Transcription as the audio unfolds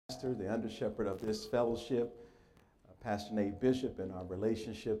the under shepherd of this fellowship, Pastor Nate Bishop, and our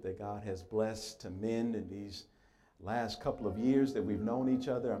relationship that God has blessed to mend in these last couple of years that we've known each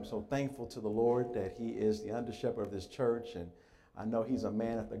other. I'm so thankful to the Lord that he is the under shepherd of this church, and I know he's a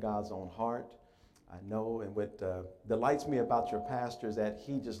man after God's own heart. I know, and what delights me about your pastor is that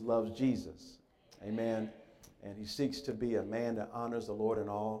he just loves Jesus. Amen. And he seeks to be a man that honors the Lord in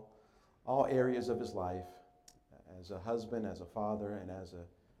all areas of his life, as a husband, as a father, and as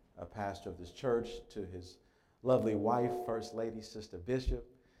a pastor of this church. To his lovely wife, First Lady Sister Bishop.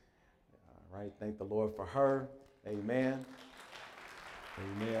 All right, thank the Lord for her. Amen.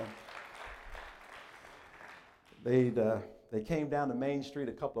 Amen. They came down to Main Street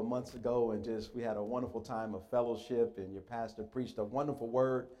a couple of months ago, and we had a wonderful time of fellowship, and your pastor preached a wonderful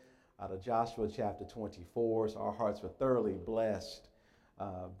word out of Joshua chapter 24. So our hearts were thoroughly blessed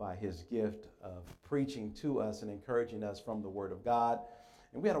by his gift of preaching to us and encouraging us from the Word of God.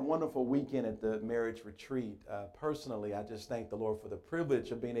 And we had a wonderful weekend at the marriage retreat. Personally, I just thank the Lord for the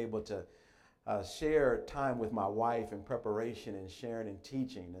privilege of being able to share time with my wife in preparation and sharing and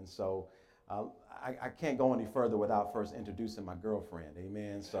teaching. And so I can't go any further without first introducing my girlfriend.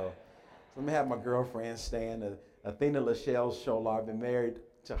 Amen. So let me have my girlfriend stand, Athena Lachelle Scholar. I've been married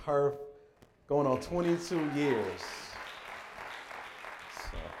to her going on 22 years.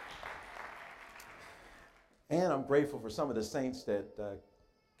 And I'm grateful for some of the saints that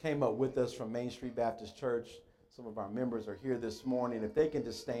came up with us from Main Street Baptist Church. Some of our members are here this morning. If they can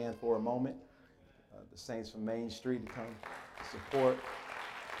just stand for a moment, the saints from Main Street to come support.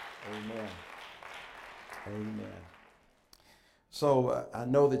 Amen. Amen. So I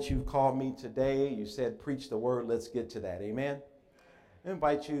know that you've called me today. You said, preach the word. Let's get to that. Amen. I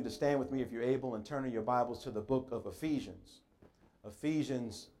invite you to stand with me if you're able and turn in your Bibles to the book of Ephesians.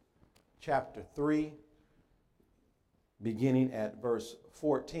 Ephesians chapter 3. Beginning at verse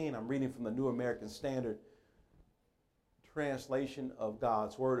 14, I'm reading from the New American Standard translation of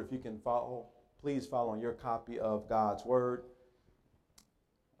God's Word. If you can follow, please follow on your copy of God's Word.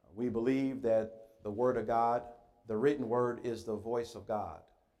 We believe that the Word of God, the written Word, is the voice of God.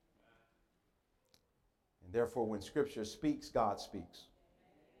 And therefore, when Scripture speaks, God speaks.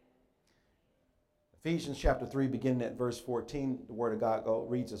 Ephesians chapter 3, beginning at verse 14, the Word of God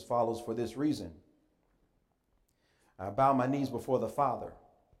reads as follows: For this reason, I bow my knees before the Father,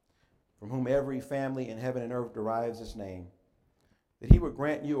 from whom every family in heaven and earth derives its name, that he would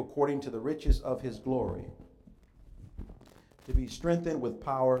grant you, according to the riches of his glory, to be strengthened with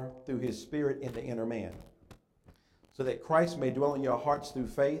power through his Spirit in the inner man, so that Christ may dwell in your hearts through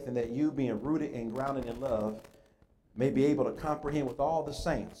faith, and that you, being rooted and grounded in love, may be able to comprehend with all the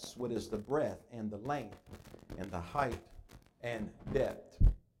saints what is the breadth and the length and the height and depth,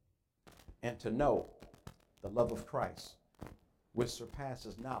 and to know the love of Christ, which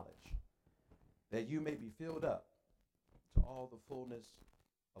surpasses knowledge, that you may be filled up to all the fullness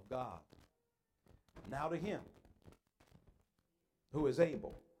of God. Now to him who is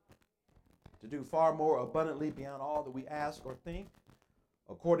able to do far more abundantly beyond all that we ask or think,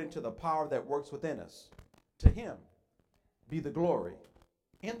 according to the power that works within us. To him be the glory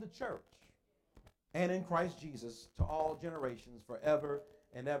in the church and in Christ Jesus to all generations forever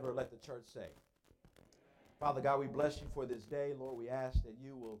and ever. Let the church say. Father God, we bless you for this day. Lord, we ask that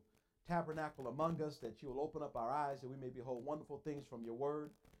you will tabernacle among us, that you will open up our eyes, that we may behold wonderful things from your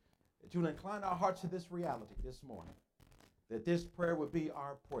word, that you will incline our hearts to this reality this morning, that this prayer would be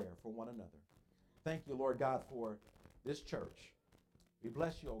our prayer for one another. Thank you, Lord God, for this church. We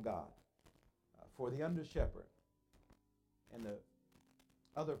bless you, oh God, for the under shepherd and the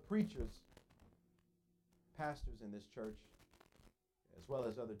other preachers, pastors in this church, as well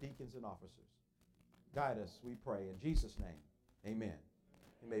as other deacons and officers. Guide us, we pray, in Jesus' name. Amen.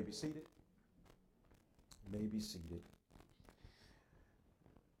 You may be seated. You may be seated.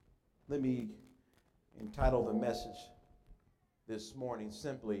 Let me entitle the message this morning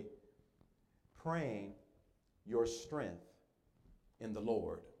simply, Praying Your Strength in the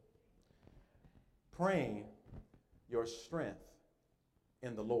Lord. Praying your strength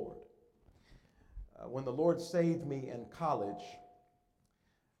in the Lord. When the Lord saved me in college,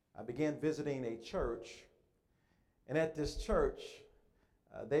 I began visiting a church, and at this church,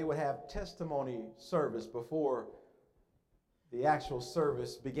 they would have testimony service before the actual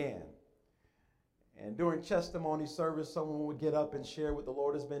service began. And during testimony service, someone would get up and share what the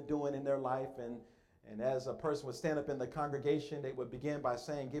Lord has been doing in their life, and as a person would stand up in the congregation, they would begin by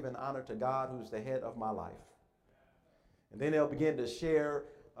saying, giving honor to God, who's the head of my life. And then they'll begin to share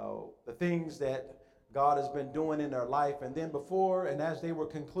the things that God has been doing in their life. And then before and as they were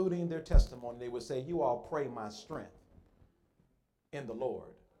concluding their testimony, they would say, you all pray my strength in the Lord.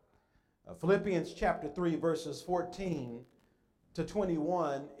 Philippians chapter 3, verses 14 to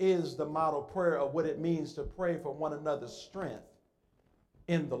 21 is the model prayer of what it means to pray for one another's strength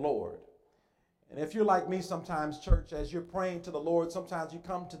in the Lord. And if you're like me sometimes, church, as you're praying to the Lord, sometimes you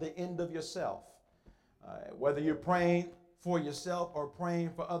come to the end of yourself. Whether you're praying for yourself or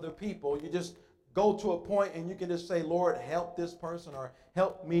praying for other people, you just go to a point and you can just say, Lord, help this person or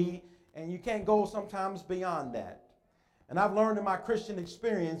help me. And you can't go sometimes beyond that. And I've learned in my Christian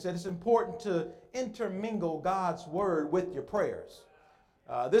experience that it's important to intermingle God's word with your prayers.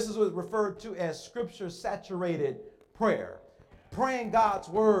 This is what's referred to as scripture-saturated prayer. Praying God's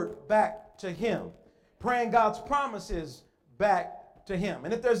word back to him. Praying God's promises back to him.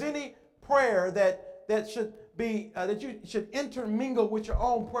 And if there's any prayer that should be, that you should intermingle with your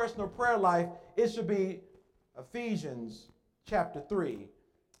own personal prayer life, it should be Ephesians chapter 3,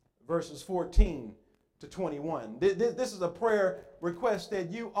 verses 14 to 21. This is a prayer request that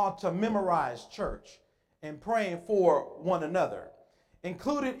you ought to memorize, church, and praying for one another.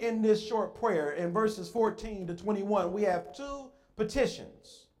 Included in this short prayer in verses 14 to 21, we have two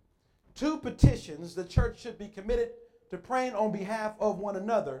petitions. Two petitions the church should be committed to praying on behalf of one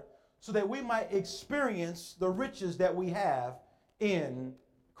another so that we might experience the riches that we have in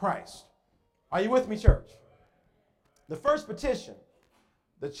Christ. Are you with me, church? The first petition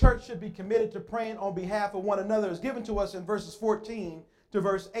the church should be committed to praying on behalf of one another is given to us in verses 14 to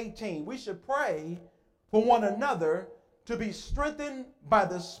verse 18. We should pray for one another to be strengthened by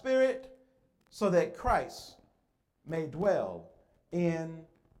the Spirit so that Christ may dwell in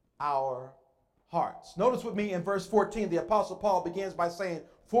our hearts. Notice with me in verse 14, the Apostle Paul begins by saying,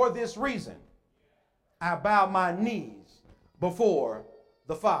 for this reason, I bow my knees before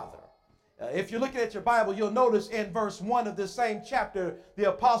the Father. If you're looking at your Bible, you'll notice in verse 1 of this same chapter, the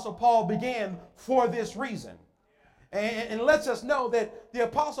Apostle Paul began for this reason. And lets us know that the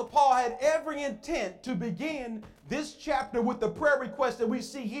Apostle Paul had every intent to begin this chapter with the prayer request that we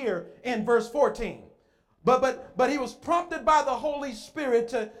see here in verse 14. But he was prompted by the Holy Spirit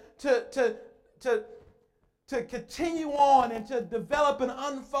to continue on and to develop and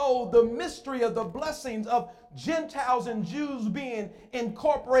unfold the mystery of the blessings of Gentiles and Jews being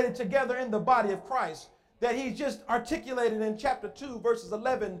incorporated together in the body of Christ that he just articulated in chapter 2, verses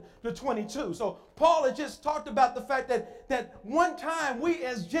 11 to 22. So Paul had just talked about the fact that one time we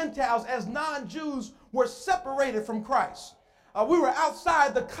as Gentiles, as non-Jews, were separated from Christ. We were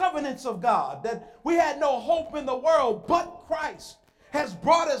outside the covenants of God, that we had no hope in the world, but Christ has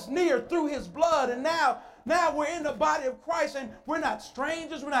brought us near through his blood. And now we're in the body of Christ, and we're not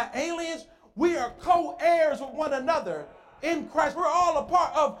strangers, we're not aliens. We are co-heirs with one another in Christ. We're all a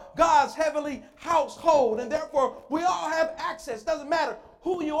part of God's heavenly household, and therefore we all have access. Doesn't matter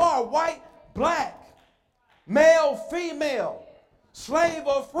who you are, white, black, male, female, slave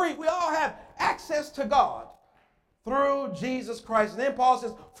or free. We all have access to God through Jesus Christ. And then Paul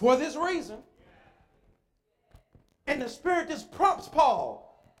says, for this reason. And the Spirit just prompts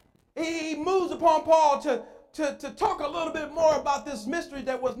Paul. He moves upon Paul to talk a little bit more about this mystery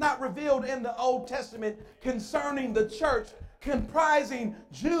that was not revealed in the Old Testament concerning the church comprising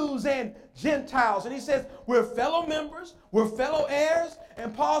Jews and Gentiles. And he says, we're fellow members, we're fellow heirs.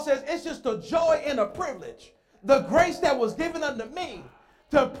 And Paul says, it's just a joy and a privilege, the grace that was given unto me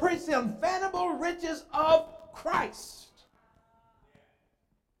to preach the unfathomable riches of Christ.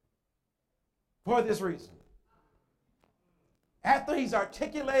 For this reason. After he's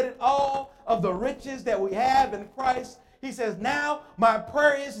articulated all of the riches that we have in Christ, he says, now my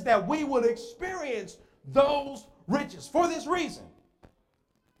prayer is that we would experience those riches. For this reason,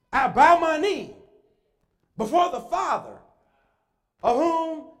 I bow my knee before the Father, of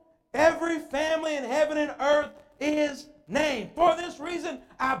whom every family in heaven and earth is named. For this reason,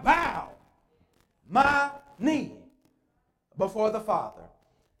 I bow my knee before the Father.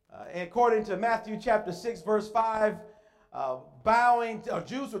 According to Matthew chapter 6, verse 5,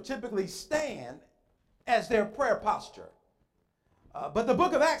 Jews would typically stand as their prayer posture. But the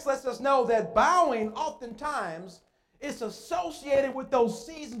book of Acts lets us know that bowing oftentimes is associated with those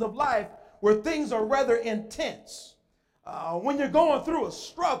seasons of life where things are rather intense. When you're going through a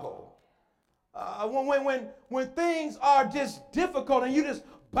struggle, when things are just difficult and you just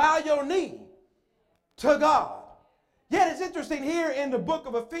bow your knee to God. Yet it's interesting here in the book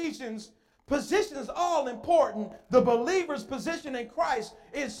of Ephesians, position is all important. The believer's position in Christ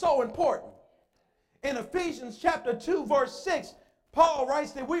is so important. In Ephesians chapter 2, verse 6, Paul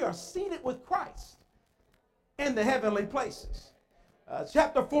writes that we are seated with Christ in the heavenly places.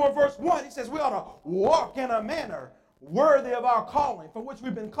 Chapter 4, verse 1, he says we ought to walk in a manner worthy of our calling, for which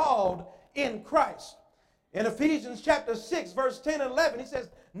we've been called in Christ. In Ephesians chapter 6, verse 10 and 11, he says,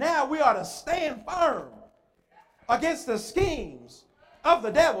 now we are to stand firm against the schemes of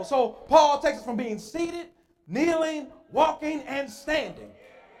the devil. So Paul takes us from being seated, kneeling, walking, and standing.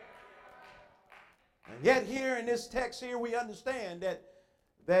 And yet here in this text here, we understand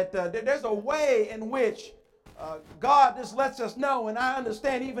that there's a way in which God just lets us know, and I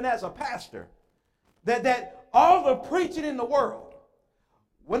understand even as a pastor, that all the preaching in the world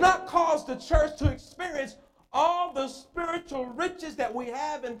will not cause the church to experience all the spiritual riches that we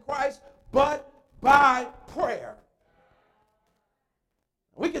have in Christ, but by prayer.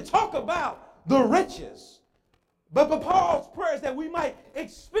 We can talk about the riches, but Paul's prayer is that we might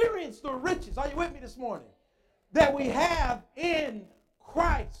experience the riches. Are you with me this morning? That we have in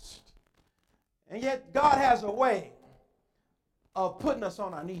Christ. And yet God has a way of putting us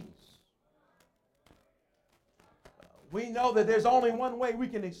on our knees. We know that there's only one way we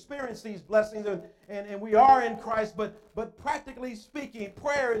can experience these blessings, and we are in Christ, but practically speaking,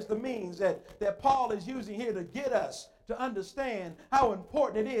 prayer is the means that Paul is using here to get us to understand how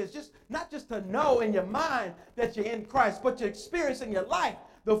important it is, not just to know in your mind that you're in Christ, but to experience in your life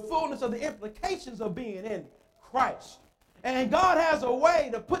the fullness of the implications of being in Christ. And God has a way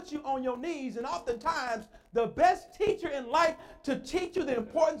to put you on your knees, and oftentimes the best teacher in life to teach you the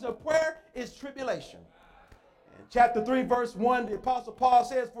importance of prayer is tribulation. In chapter 3, verse 1, the Apostle Paul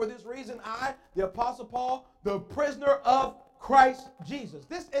says, "For this reason I, the Apostle Paul, the prisoner of Christ Jesus."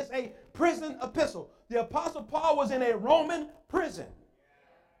 This is a prison epistle. The Apostle Paul was in a Roman prison.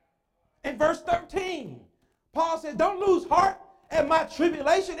 In verse 13, Paul said, "Don't lose heart at my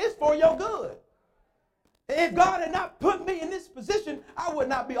tribulation. It's for your good." If God had not put me in this position, I would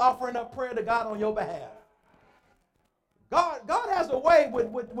not be offering up prayer to God on your behalf. God has a way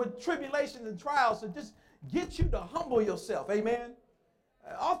with tribulations and trials to just get you to humble yourself. Amen.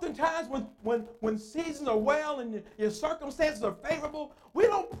 Oftentimes when seasons are well and your circumstances are favorable, we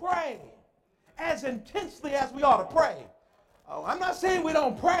don't pray as intensely as we ought to pray. I'm not saying we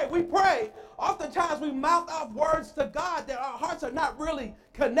don't pray. We pray. Oftentimes we mouth out words to God that our hearts are not really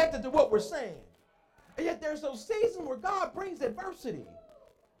connected to what we're saying. And yet there's those seasons where God brings adversity,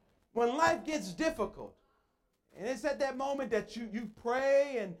 when life gets difficult. And it's at that moment that you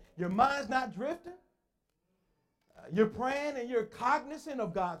pray and your mind's not drifting. You're praying and you're cognizant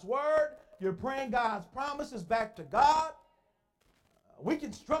of God's word. You're praying God's promises back to God. We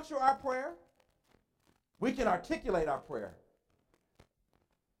can structure our prayer. We can articulate our prayer.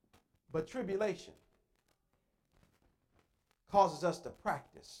 But tribulation causes us to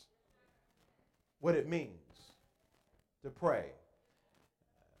practice what it means to pray.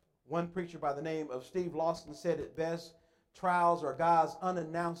 One preacher by the name of Steve Lawson said it best: trials are God's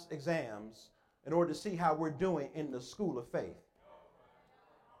unannounced exams in order to see how we're doing in the school of faith.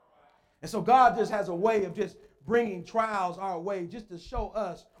 And so God just has a way of just bringing trials our way just to show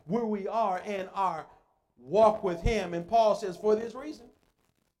us where we are in our walk with him. And Paul says, "For this reason,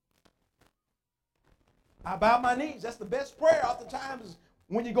 I bow my knees." That's the best prayer oftentimes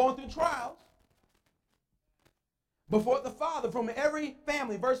when you're going through trials. "Before the Father, from every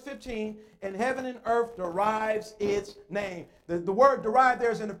family," verse 15, "in heaven and earth derives its name." The word derived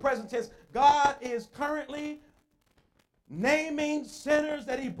there is in the present tense. God is currently naming sinners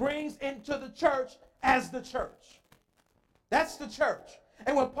that he brings into the church as the church. That's the church.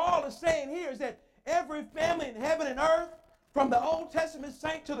 And what Paul is saying here is that every family in heaven and earth, from the Old Testament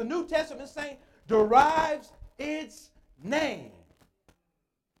saint to the New Testament saint, derives its name.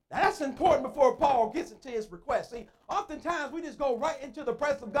 Now that's important before Paul gets into his request. See, oftentimes we just go right into the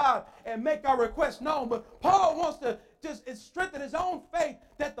presence of God and make our request known. But Paul wants to just strengthen his own faith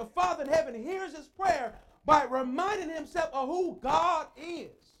that the Father in heaven hears his prayer by reminding himself of who God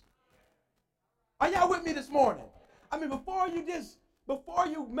is. Are y'all with me this morning? I mean, before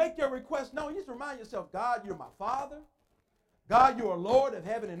you make your request known, you just remind yourself, God, you're my Father. God, you are Lord of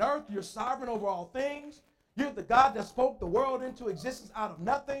heaven and earth. You're sovereign over all things. You're the God that spoke the world into existence out of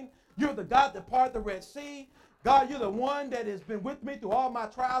nothing. You're the God that parted the Red Sea. God, you're the one that has been with me through all my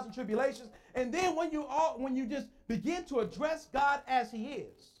trials and tribulations. And then when you just begin to address God as he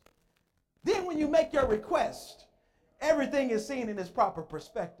is, then when you make your request, everything is seen in its proper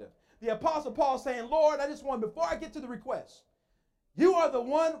perspective. The Apostle Paul is saying, "Lord, I just want, before I get to the request, you are the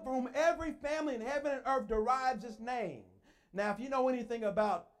one from whom every family in heaven and earth derives its name." Now, if you know anything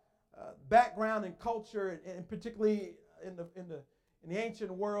about background and culture, and particularly in the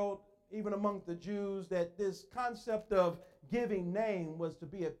ancient world, even among the Jews, that this concept of giving name was to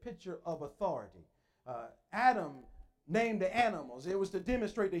be a picture of authority. Adam named the animals. It was to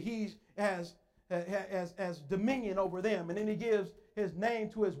demonstrate that he has dominion over them. And then he gives his name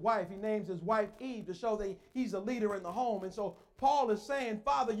to his wife. He names his wife Eve to show that he's a leader in the home. And so Paul is saying,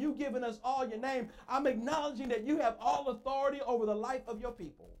 Father, you've given us all your name. I'm acknowledging that you have all authority over the life of your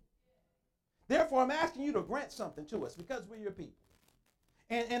people. Therefore, I'm asking you to grant something to us because we're your people.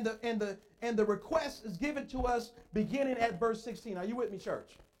 And the request is given to us beginning at verse 16. Are you with me,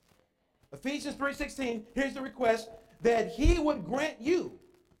 church? Ephesians 3:16, here's the request, that he would grant you,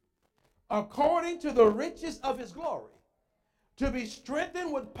 according to the riches of his glory, to be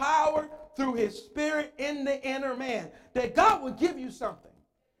strengthened with power through his Spirit in the inner man. That God would give you something.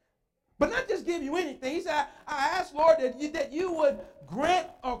 But not just give you anything. He said, I ask, Lord, that you would grant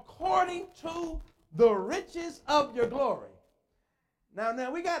according to the riches of your glory.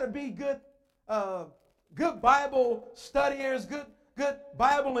 Now we got to be good Bible studiers, good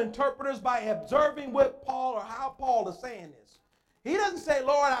Bible interpreters by observing what Paul or how Paul is saying this. He doesn't say,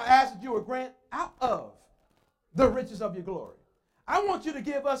 Lord, I ask that you would grant out of the riches of your glory. I want you to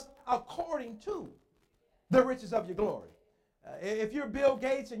give us according to the riches of your glory. If you're Bill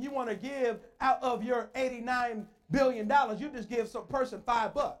Gates and you want to give out of your $89 billion, you just give some person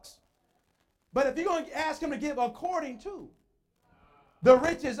 $5. But if you're going to ask him to give according to the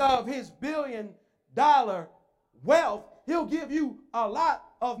riches of his $1 billion wealth, he'll give you a lot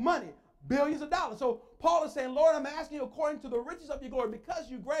of money, billions of dollars. So Paul is saying, Lord, I'm asking you according to the riches of your glory. Because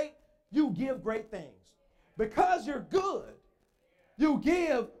you're great, you give great things. Because you're good, you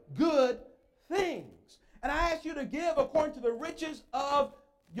give good things. And I ask you to give according to the riches of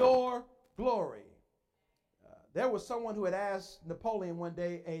your glory. There was someone who had asked Napoleon one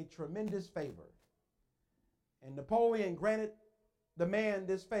day a tremendous favor. And Napoleon granted the man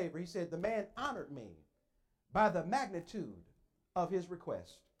this favor. He said, the man honored me by the magnitude of his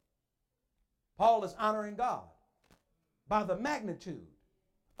request. Paul is honoring God by the magnitude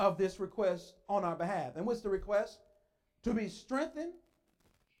of this request on our behalf. And what's the request? To be strengthened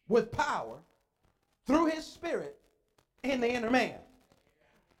with power through his Spirit in the inner man.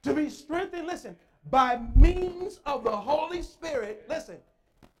 To be strengthened, listen, by means of the Holy Spirit, listen,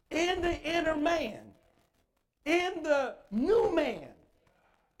 in the inner man, in the new man,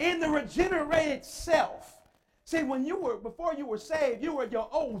 in the regenerated self. See, before you were saved, you were your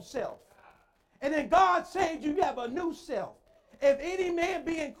old self. And then God saved you, you have a new self. If any man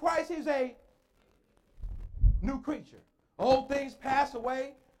be in Christ, he's a new creature. Old things pass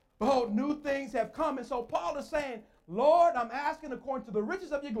away. Behold, new things have come. And so Paul is saying, Lord, I'm asking according to the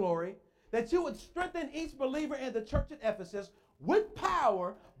riches of your glory, that you would strengthen each believer in the church at Ephesus with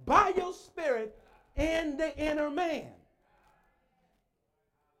power by your Spirit in the inner man.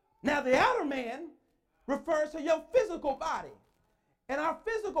 Now, the outer man refers to your physical body. And our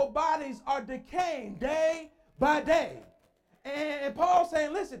physical bodies are decaying day by day. And Paul's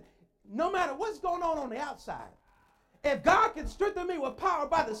saying, listen, no matter what's going on the outside, if God can strengthen me with power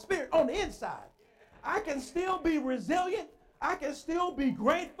by the Spirit on the inside, I can still be resilient. I can still be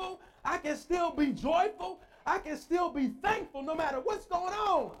grateful. I can still be joyful. I can still be thankful no matter what's going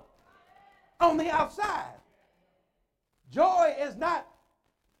on the outside. Joy is not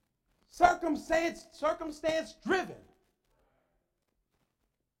circumstance driven.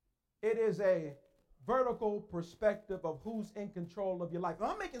 It is a vertical perspective of who's in control of your life.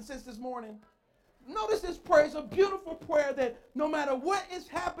 Am I making sense this morning? Notice this prayer is a beautiful prayer that no matter what is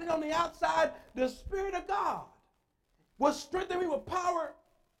happening on the outside, the Spirit of God will strengthen me with power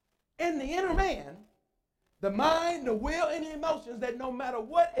in the inner man, the mind, the will, and the emotions, that no matter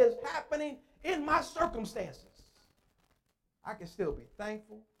what is happening in my circumstances, I can still be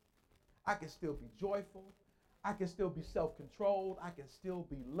thankful. I can still be joyful. I can still be self-controlled. I can still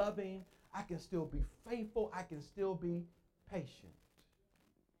be loving. I can still be faithful. I can still be patient.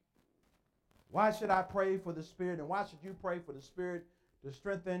 Why should I pray for the Spirit, and why should you pray for the Spirit to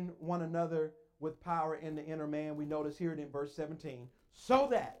strengthen one another with power in the inner man? We notice here in verse 17, so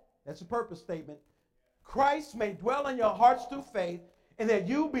that, that's a purpose statement, Christ may dwell in your hearts through faith, and that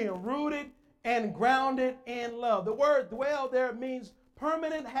you being rooted and grounded in love. The word dwell there means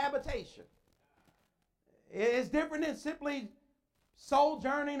permanent habitation. It's different than simply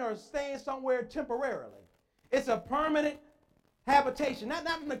sojourning or staying somewhere temporarily. It's a permanent habitation, not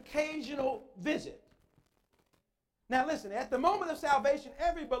an occasional visit. Now listen, at the moment of salvation,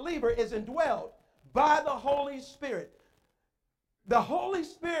 every believer is indwelled by the Holy Spirit. The Holy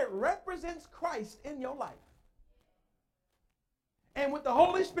Spirit represents Christ in your life. And what the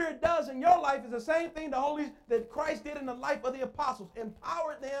Holy Spirit does in your life is the same thing that Christ did in the life of the apostles,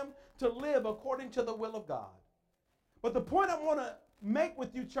 empowered them to live according to the will of God. But the point I want to make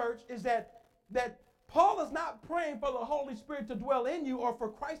with you, church, is that Paul is not praying for the Holy Spirit to dwell in you or for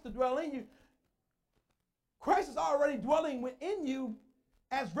Christ to dwell in you Christ is already dwelling within you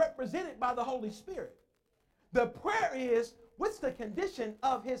as represented by the Holy Spirit. The prayer is, what's the condition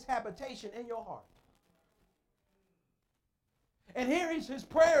of his habitation in your heart? And here his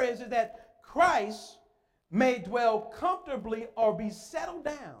prayer is that Christ may dwell comfortably or be settled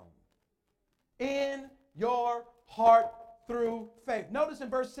down in your heart through faith. Notice in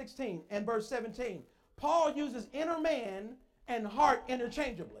verse 16 and verse 17, Paul uses inner man and heart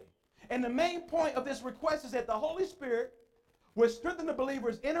interchangeably. And the main point of this request is that the Holy Spirit will strengthen the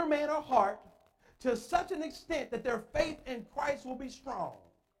believer's inner man or heart to such an extent that their faith in Christ will be strong.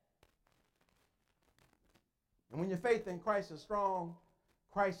 And when your faith in Christ is strong,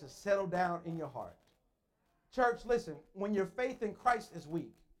 Christ is settled down in your heart. Church, listen, when your faith in Christ is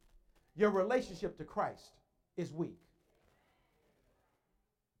weak, your relationship to Christ is weak.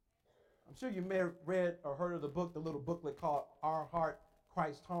 I'm sure you may have read or heard of the book, the little booklet called Our Heart,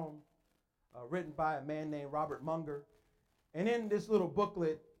 Christ Home, written by a man named Robert Munger. And in this little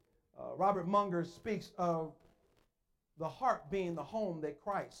booklet, Robert Munger speaks of the heart being the home that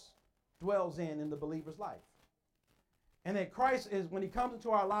Christ dwells in the believer's life. And that Christ is, when he comes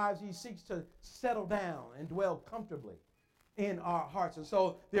into our lives, he seeks to settle down and dwell comfortably in our hearts. And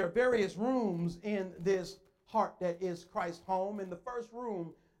so there are various rooms in this heart that is Christ's home. And the first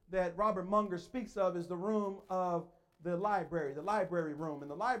room that Robert Munger speaks of is the room of the library room. And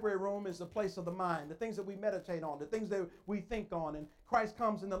the library room is the place of the mind, the things that we meditate on, the things that we think on. And Christ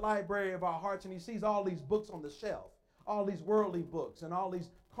comes in the library of our hearts and he sees all these books on the shelf, all these worldly books and all these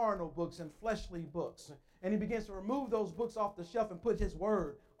carnal books and fleshly books. And he begins to remove those books off the shelf and put his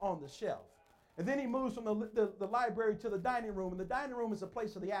word on the shelf. And then he moves from the library to the dining room. And the dining room is a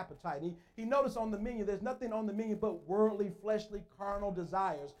place of the appetite. He noticed on the menu, there's nothing on the menu but worldly, fleshly, carnal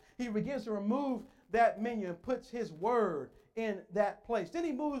desires. He begins to remove that menu and puts his word in that place. Then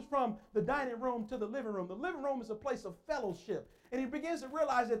he moves from the dining room to the living room. The living room is a place of fellowship. And he begins to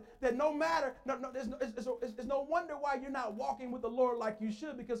realize that no matter, there's no wonder why you're not walking with the Lord like you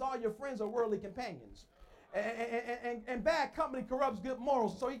should, because all your friends are worldly companions. And bad company corrupts good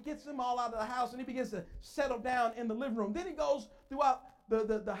morals. So he gets them all out of the house and he begins to settle down in the living room. Then he goes throughout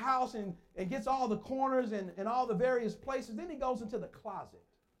the house and gets all the corners and all the various places. Then he goes into the closet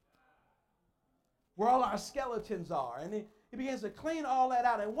where all our skeletons are. And he begins to clean all that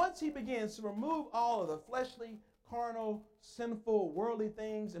out. And once he begins to remove all of the fleshly, carnal, sinful, worldly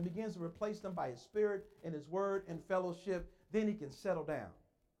things and begins to replace them by his spirit and his word and fellowship, then he can settle down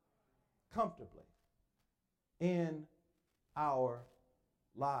comfortably in our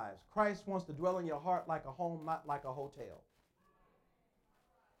lives. Christ wants to dwell in your heart like a home, not like a hotel.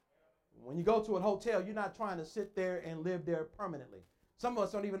 When you go to a hotel, you're not trying to sit there and live there permanently. Some of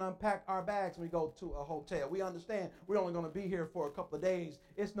us don't even unpack our bags when we go to a hotel. We understand we're only going to be here for a couple of days.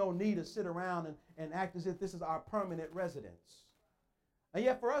 It's no need to sit around and act as if this is our permanent residence. And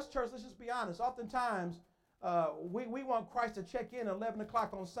yet for us, church, let's just be honest. Oftentimes, we want Christ to check in at 11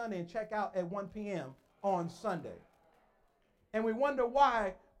 o'clock on Sunday and check out at 1 p.m. on Sunday. And we wonder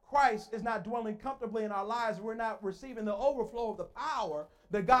why Christ is not dwelling comfortably in our lives. We're not receiving the overflow of the power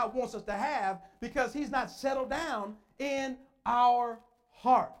that God wants us to have because he's not settled down in our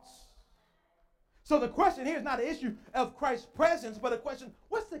hearts. So the question here is not an issue of Christ's presence, but a question,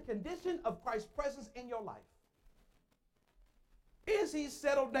 what's the condition of Christ's presence in your life? Is he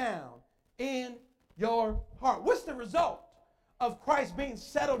settled down in your heart? What's the result of Christ being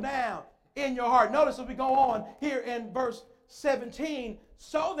settled down in your heart? Notice as we go on here in verse 17,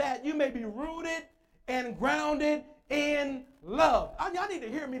 so that you may be rooted and grounded in love. Y'all need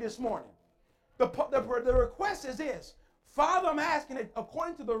to hear me this morning. The request is this: Father, I'm asking that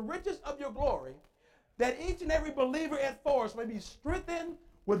according to the riches of your glory, that each and every believer at Forest may be strengthened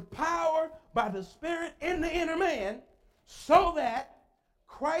with power by the Spirit in the inner man, so that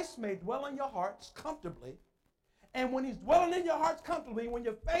Christ may dwell in your hearts comfortably. And when he's dwelling in your hearts comfortably, when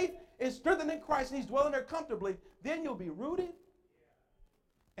your faith is strengthened in Christ and he's dwelling there comfortably, then you'll be rooted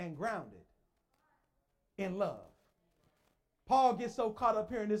and grounded in love. Paul gets so caught up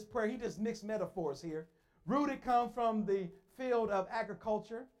here in this prayer, he just mixed metaphors here. Rooted comes from the field of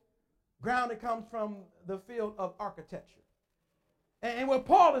agriculture. Grounded comes from the field of architecture. And what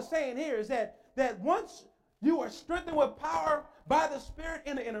Paul is saying here is that once you are strengthened with power by the Spirit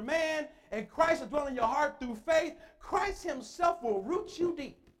in the inner man, and Christ is dwelling in your heart through faith, Christ himself will root you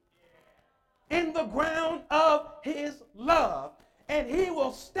deep in the ground of his love, and he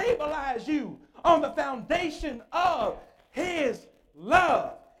will stabilize you on the foundation of his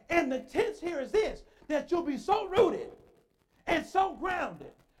love. And the tense here is this, that you'll be so rooted and so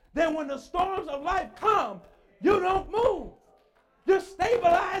grounded that when the storms of life come, you don't move. You're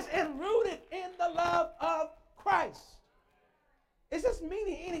stabilized and rooted in the love of Christ. Is this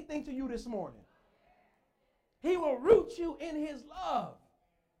meaning anything to you this morning? He will root you in his love.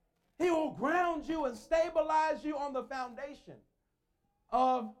 He will ground you and stabilize you on the foundation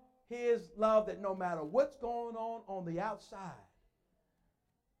of his love, that no matter what's going on the outside,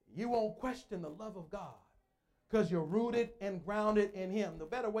 you won't question the love of God because you're rooted and grounded in him. The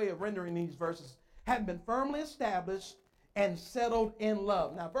better way of rendering these verses, have been firmly established and settled in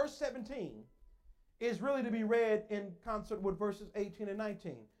love. Now, verse 17 is really to be read in concert with verses 18 and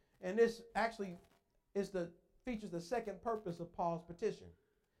 19. And this actually features the second purpose of Paul's petition.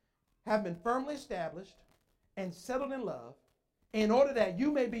 Have been firmly established and settled in love, in order that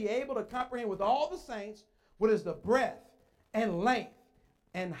you may be able to comprehend with all the saints what is the breadth and length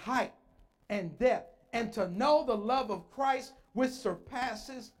and height and depth, and to know the love of Christ which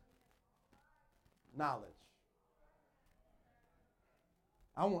surpasses knowledge.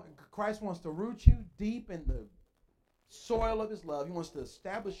 Christ wants to root you deep in the soil of his love. He wants to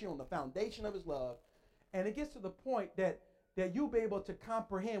establish you on the foundation of his love. And it gets to the point that you'll be able to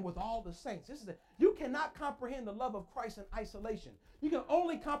comprehend with all the saints. You cannot comprehend the love of Christ in isolation. You can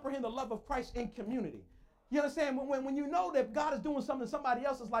only comprehend the love of Christ in community. You understand? When you know that God is doing something in somebody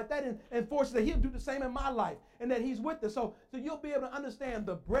else's life, that enforces that he'll do the same in my life, and that he's with us. So you'll be able to understand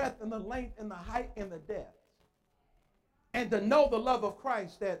the breadth and the length and the height and the depth. And to know the love of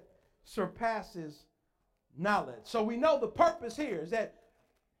Christ that surpasses knowledge. So we know the purpose here is that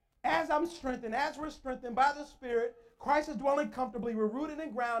as we're strengthened by the Spirit, Christ is dwelling comfortably, we're rooted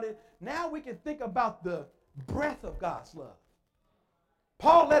and grounded. Now we can think about the breadth of God's love.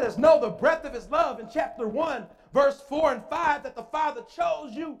 Paul let us know the breadth of his love in chapter 1, verse 4 and 5, that the Father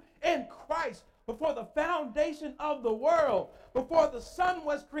chose you in Christ before the foundation of the world, before the sun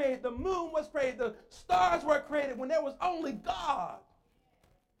was created, the moon was created, the stars were created, when there was only God.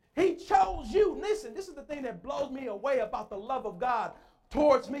 He chose you. Listen, this is the thing that blows me away about the love of God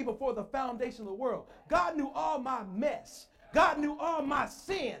towards me before the foundation of the world. God knew all my mess. God knew all my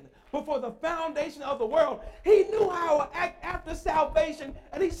sin before the foundation of the world. He knew how I act after salvation,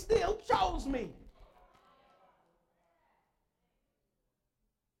 and he still chose me.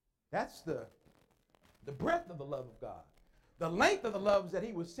 That's the breadth of the love of God. The length of the love is that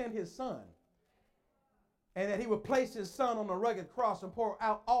he would send his son, and that he would place his son on the rugged cross and pour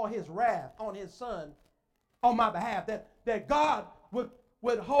out all his wrath on his son on my behalf. That God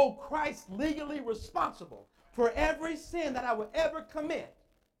would hold Christ legally responsible for every sin that I would ever commit,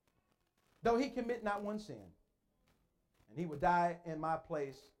 though he commit not one sin. And he would die in my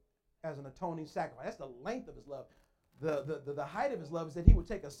place as an atoning sacrifice. That's the length of his love. The height of his love is that he would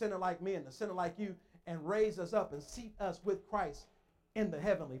take a sinner like me and a sinner like you and raise us up and seat us with Christ in the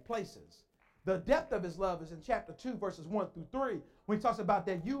heavenly places. The depth of his love is in chapter 2, verses 1 through 3, when he talks about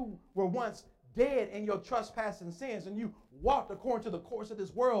that you were once dead in your trespasses and sins, and you walked according to the course of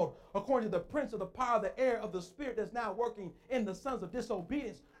this world, according to the prince of the power of the air of the spirit that's now working in the sons of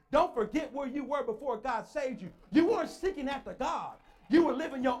disobedience. Don't forget where you were before God saved you. You weren't seeking after God. You were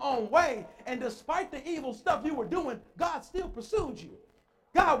living your own way, and despite the evil stuff you were doing, God still pursued you.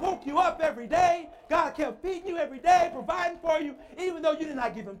 God woke you up every day. God kept feeding you every day, providing for you, even though you did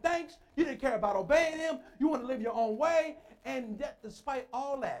not give him thanks. You didn't care about obeying him. You want to live your own way, and yet despite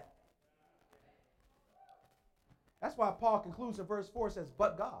all that, that's why Paul concludes in verse 4, says,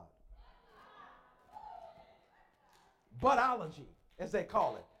 but God. Butology, as they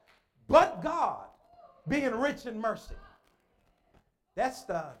call it. But God, being rich in mercy. That's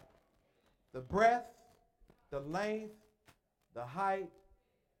the breadth, the length, the height,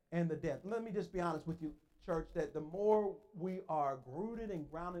 and the depth. Let me just be honest with you, church, that the more we are rooted and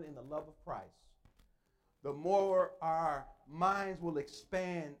grounded in the love of Christ, the more our minds will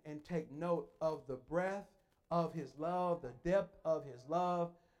expand and take note of the breadth of his love, the depth of his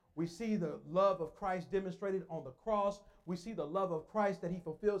love. We see the love of Christ demonstrated on the cross. We see the love of Christ that he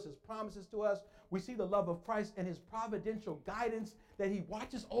fulfills his promises to us. We see the love of Christ and his providential guidance that he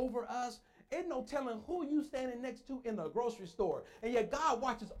watches over us. Ain't no telling who you standing next to in the grocery store. And yet God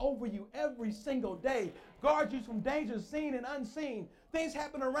watches over you every single day, guards you from dangers seen and unseen. Things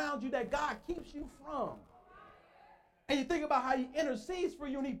happen around you that God keeps you from. And you think about how he intercedes for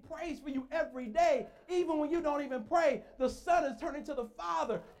you and he prays for you every day. Even when you don't even pray, the Son is turning to the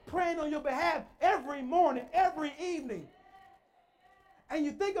Father, praying on your behalf every morning, every evening. And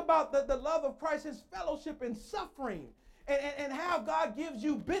you think about the love of Christ, his fellowship in suffering, and how God gives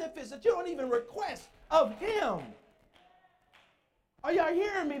you benefits that you don't even request of him. Are y'all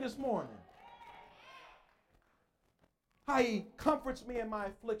hearing me this morning? How he comforts me in my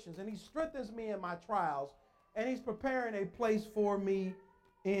afflictions and he strengthens me in my trials, and he's preparing a place for me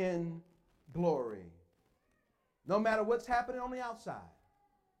in glory. No matter what's happening on the outside,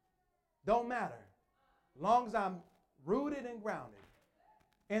 don't matter. As long as I'm rooted and grounded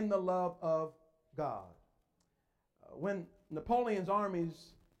in the love of God. When Napoleon's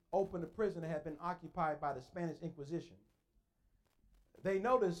armies opened a prison that had been occupied by the Spanish Inquisition, they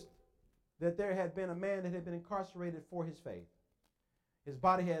noticed that there had been a man that had been incarcerated for his faith. His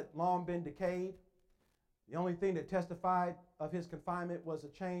body had long been decayed. The only thing that testified of his confinement was a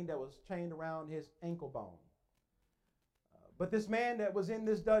chain that was chained around his ankle bone. But this man that was in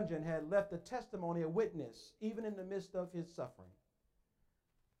this dungeon had left a testimony, a witness, even in the midst of his suffering.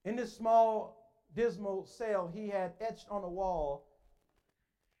 In this small, dismal cell, he had etched on the wall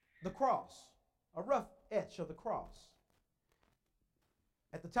the cross, a rough etch of the cross.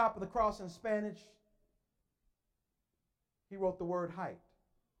 At the top of the cross in Spanish, he wrote the word height.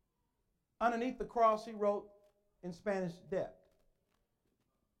 Underneath the cross, he wrote in Spanish depth.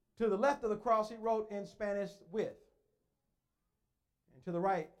 To the left of the cross, he wrote in Spanish width. And to the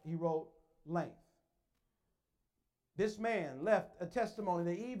right, he wrote length. This man left a testimony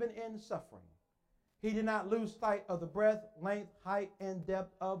that even in suffering, he did not lose sight of the breadth, length, height, and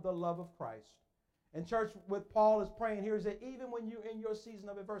depth of the love of Christ. And church, what Paul is praying here is that even when you're in your season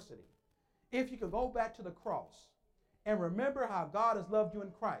of adversity, if you can go back to the cross and remember how God has loved you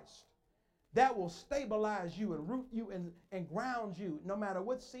in Christ, that will stabilize you and root you and ground you no matter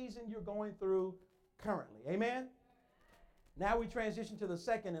what season you're going through currently. Amen? Now we transition to the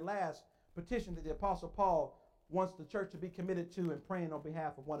second and last petition that the Apostle Paul wants the church to be committed to and praying on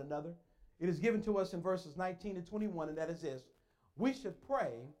behalf of one another. It is given to us in verses 19 to 21, and that is this: we should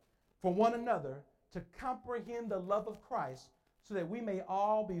pray for one another to comprehend the love of Christ so that we may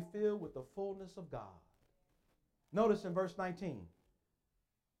all be filled with the fullness of God. Notice in verse 19,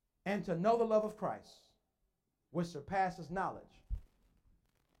 and to know the love of Christ, which surpasses knowledge,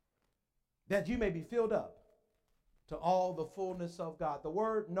 that you may be filled up to all the fullness of God. The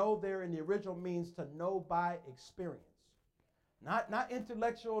word know there in the original means to know by experience. Not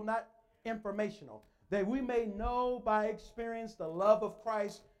intellectual, not informational. That we may know by experience the love of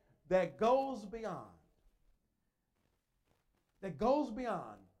Christ that goes beyond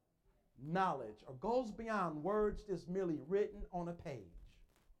knowledge or goes beyond words just merely written on a page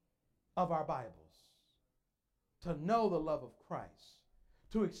of our Bibles. To know the love of Christ.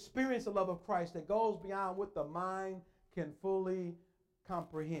 To experience the love of Christ that goes beyond what the mind can fully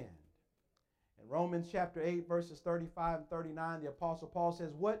comprehend. In Romans chapter 8, verses 35 and 39, the Apostle Paul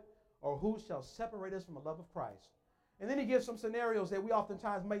says, what or who shall separate us from the love of Christ? And then he gives some scenarios that we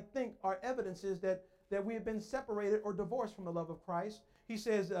oftentimes may think are evidences that we have been separated or divorced from the love of Christ. He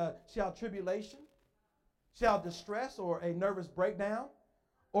says, shall tribulation, shall distress or a nervous breakdown,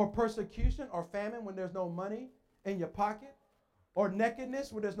 or persecution or famine when there's no money in your pocket, or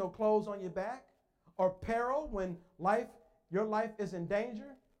nakedness when there's no clothes on your back, or peril when your life is in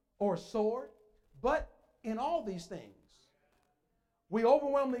danger, or sword. But in all these things, we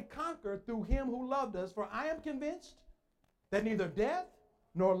overwhelmingly conquer through him who loved us. For I am convinced that neither death,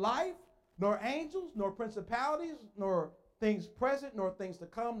 nor life, nor angels, nor principalities, nor things present, nor things to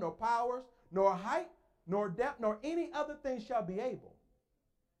come, nor powers, nor height, nor depth, nor any other thing shall be able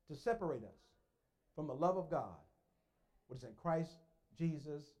to separate us from the love of God, which is in Christ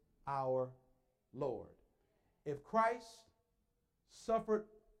Jesus our Lord. If Christ suffered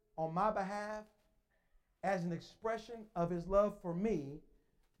on my behalf as an expression of his love for me,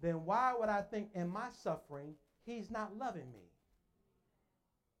 then why would I think in my suffering he's not loving me?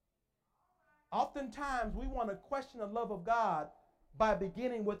 Oftentimes we want to question the love of God by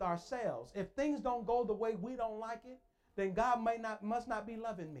beginning with ourselves. If things don't go the way we don't like it, then God must not be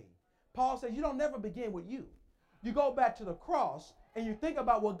loving me. Paul says you don't never begin with you. You go back to the cross and you think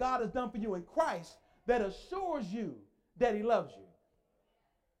about what God has done for you in Christ that assures you that he loves you.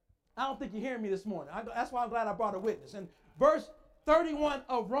 I don't think you're hearing me this morning. That's why I'm glad I brought a witness. In verse 31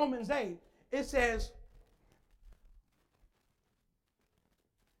 of Romans 8, it says,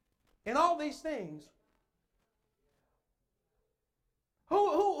 in all these things,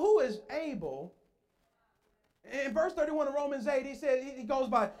 who is able? In verse 31 of Romans 8, he says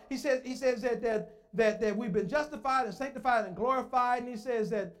that we've been justified and sanctified and glorified, and he says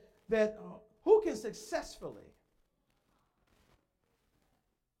that who can successfully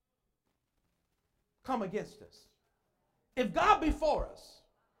come against us? If God be for us,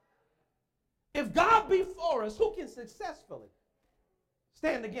 who can successfully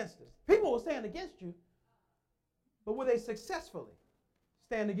stand against us? People will stand against you, but will they successfully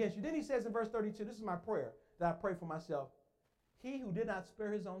stand against you? Then he says in verse 32, this is my prayer that I pray for myself. He who did not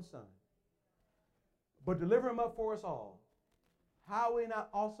spare his own son, but deliver him up for us all. How will he not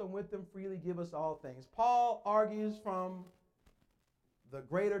also with them freely give us all things? Paul argues from the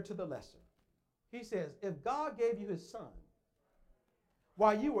greater to the lesser. He says, if God gave you his son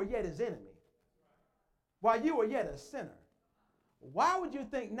while you were yet his enemy, while you were yet a sinner, why would you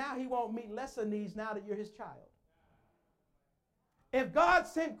think now he won't meet lesser needs now that you're his child? If God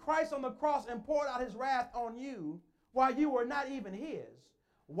sent Christ on the cross and poured out his wrath on you while you were not even his,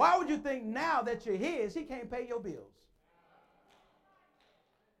 why would you think now that you're his, he can't pay your bills?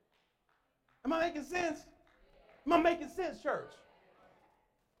 Am I making sense? Am I making sense, church?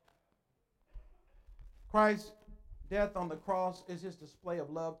 Christ's death on the cross is his display of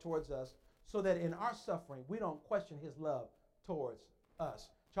love towards us so that in our suffering, we don't question his love towards us.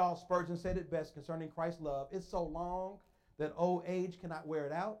 Charles Spurgeon said it best concerning Christ's love. It's so long that old age cannot wear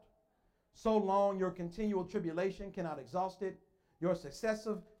it out. So long your continual tribulation cannot exhaust it. Your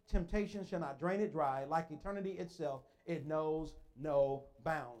successive temptation shall not drain it dry. Like eternity itself, it knows no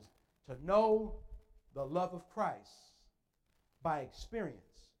bounds. To know the love of Christ by experience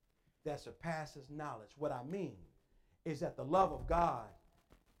that surpasses knowledge. What I mean is that the love of God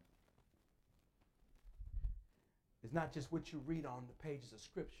is not just what you read on the pages of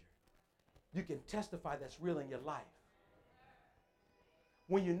Scripture. You can testify that's real in your life.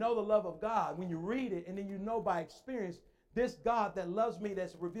 When you know the love of God, when you read it and then you know by experience, this God that loves me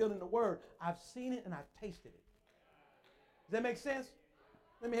that's revealed in the Word, I've seen it and I've tasted it. Does that make sense?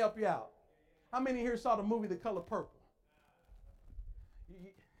 Let me help you out. How many here saw the movie The Color Purple?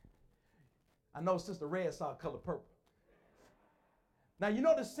 I know Sister Red saw Color Purple. Now, you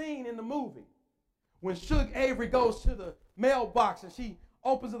know the scene in the movie when Suge Avery goes to the mailbox and she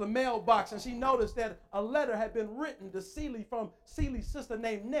opens the mailbox and she noticed that a letter had been written to Celie from Celie's sister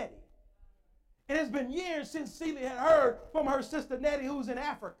named Nettie. And it's been years since Celie had heard from her sister Nettie, who's in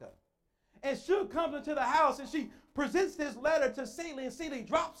Africa. And Suge comes into the house and she presents this letter to Celie, and Celie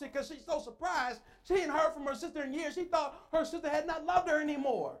drops it because she's so surprised. She hadn't heard from her sister in years. She thought her sister had not loved her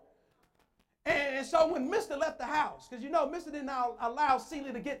anymore. And so when Mr. left the house, because you know Mr. didn't allow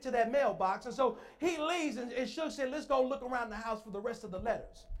Celie to get to that mailbox, and so he leaves, and Suge said, let's go look around the house for the rest of the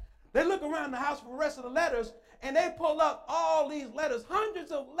letters. They look around the house for the rest of the letters, and they pull up all these letters,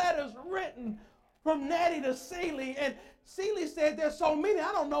 hundreds of letters written from Nettie to Celie, and Celie said, there's so many,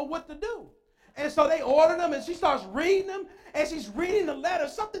 I don't know what to do. And so they order them, and she starts reading them, and she's reading the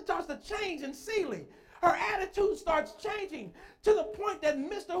letters. Something starts to change in Celie. Her attitude starts changing to the point that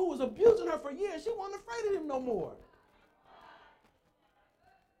Mr. who was abusing her for years, she wasn't afraid of him no more.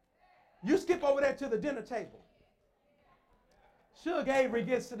 You skip over there to the dinner table. Suge Avery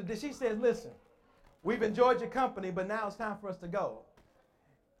gets to the, she says, listen, we've enjoyed your company, but now it's time for us to go.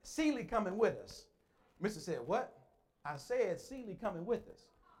 Celie coming with us. Mr. said, what? I said Celie coming with us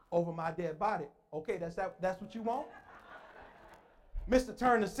over my dead body. Okay, that's what you want? Mr.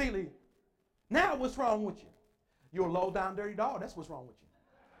 turned to Celie. Now what's wrong with you? You're a low down dirty dog. That's what's wrong with you.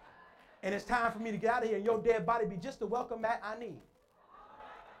 And it's time for me to get out of here and your dead body be just the welcome mat I need.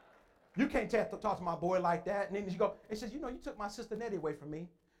 You can't talk to my boy like that. And then you go, it says, you know, you took my sister Nettie away from me.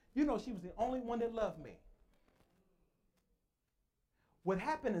 You know, she was the only one that loved me. What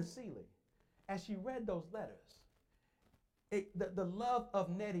happened in Celie, as she read those letters, the love of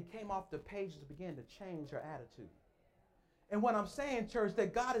Nettie came off the pages and began to change her attitude. And what I'm saying, church,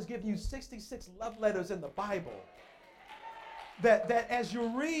 that God has given you 66 love letters in the Bible. That as you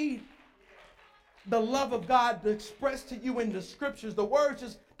read the love of God expressed to you in the scriptures, the words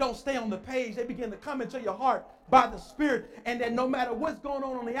just don't stay on the page. They begin to come into your heart by the Spirit. And that no matter what's going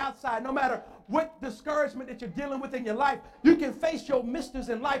on the outside, no matter what discouragement that you're dealing with in your life, you can face your misters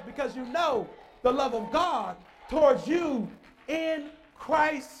in life because you know the love of God towards you in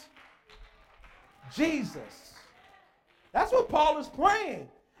Christ Jesus. That's what Paul is praying.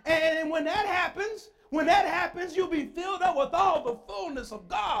 And when that happens, you'll be filled up with all the fullness of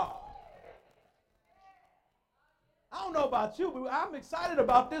God. I don't know about you, but I'm excited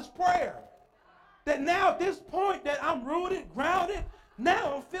about this prayer. That now at this point that I'm rooted, grounded,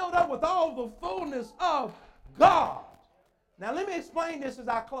 now I'm filled up with all the fullness of God. Now let me explain this as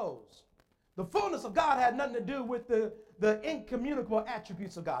I close. The fullness of God had nothing to do with the incommunicable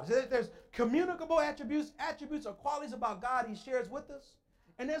attributes of God. There's communicable attributes or qualities about God he shares with us,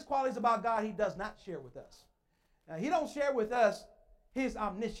 and there's qualities about God he does not share with us. Now, he don't share with us his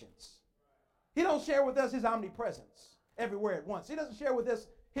omniscience. He don't share with us his omnipresence everywhere at once. He doesn't share with us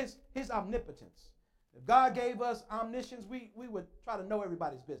his omnipotence. If God gave us omniscience, we would try to know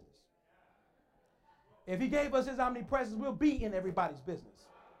everybody's business. If he gave us his omnipresence, we'll be in everybody's business.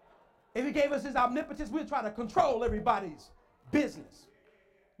 If he gave us his omnipotence, we'll try to control everybody's business.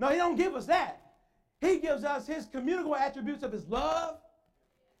 No, he don't give us that. He gives us his communicable attributes of his love,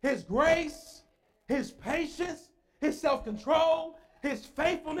 his grace, his patience, his self-control, his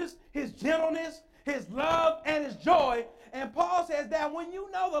faithfulness, his gentleness, his love, and his joy. And Paul says that when you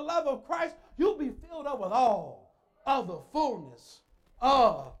know the love of Christ, you'll be filled up with all of the fullness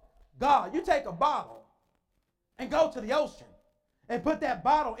of God. You take a bottle and go to the ocean and put that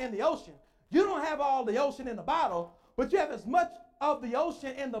bottle in the ocean. You don't have all the ocean in the bottle, but you have as much of the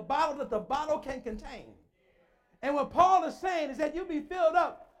ocean in the bottle that the bottle can contain. And what Paul is saying is that you'll be filled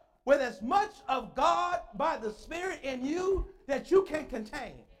up with as much of God by the Spirit in you that you can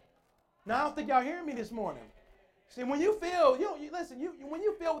contain. Now, I don't think y'all hearing me this morning. See, when you feel, when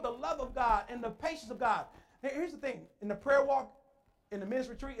you feel with the love of God and the patience of God, here's the thing. In the prayer walk, in the men's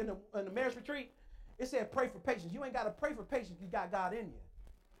retreat, in the marriage retreat, it said pray for patience. You ain't got to pray for patience. You got God in you.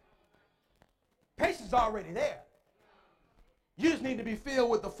 Patience is already there. You just need to be filled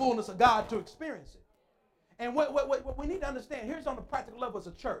with the fullness of God to experience it. And what we need to understand, here's on the practical level as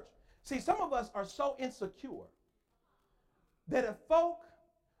a church. See, some of us are so insecure that if folk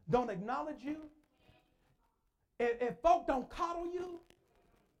don't acknowledge you, if folk don't coddle you,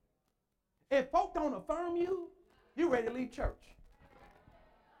 if folk don't affirm you, you're ready to leave church.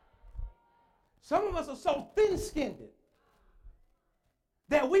 Some of us are so thin-skinned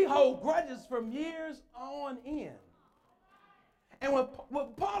that we hold grudges from years on end. And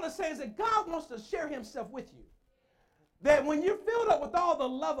what Paul is saying is that God wants to share himself with you. That when you're filled up with all the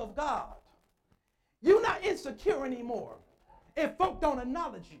love of God, you're not insecure anymore. If folk don't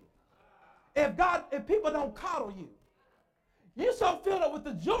acknowledge you, if people don't coddle you, you're so filled up with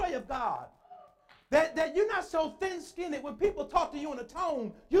the joy of God that you're not so thin-skinned when people talk to you in a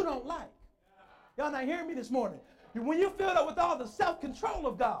tone you don't like. Y'all not hearing me this morning? When you're filled up with all the self-control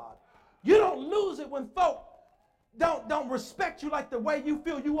of God, you don't lose it when folk don't respect you like the way you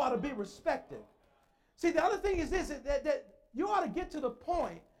feel you ought to be respected. See, the other thing is this, that you ought to get to the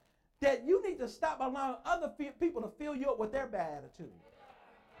point that you need to stop allowing other people to fill you up with their bad attitude.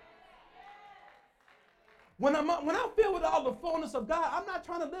 When I'm filled with all the fullness of God, I'm not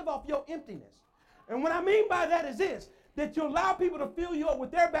trying to live off your emptiness. And what I mean by that is this, that you allow people to fill you up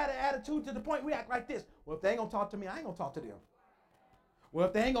with their bad attitude to the point we act like this. Well, if they ain't going to talk to me, I ain't going to talk to them. Well,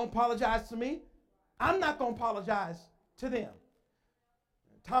 if they ain't going to apologize to me, I'm not going to apologize to them.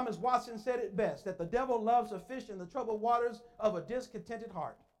 Thomas Watson said it best, that the devil loves to fish in the troubled waters of a discontented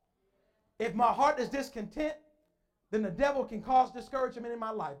heart. If my heart is discontent, then the devil can cause discouragement in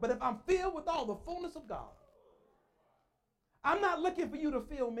my life. But if I'm filled with all the fullness of God, I'm not looking for you to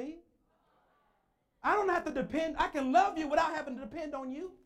fill me. I don't have to depend. I can love you without having to depend on you.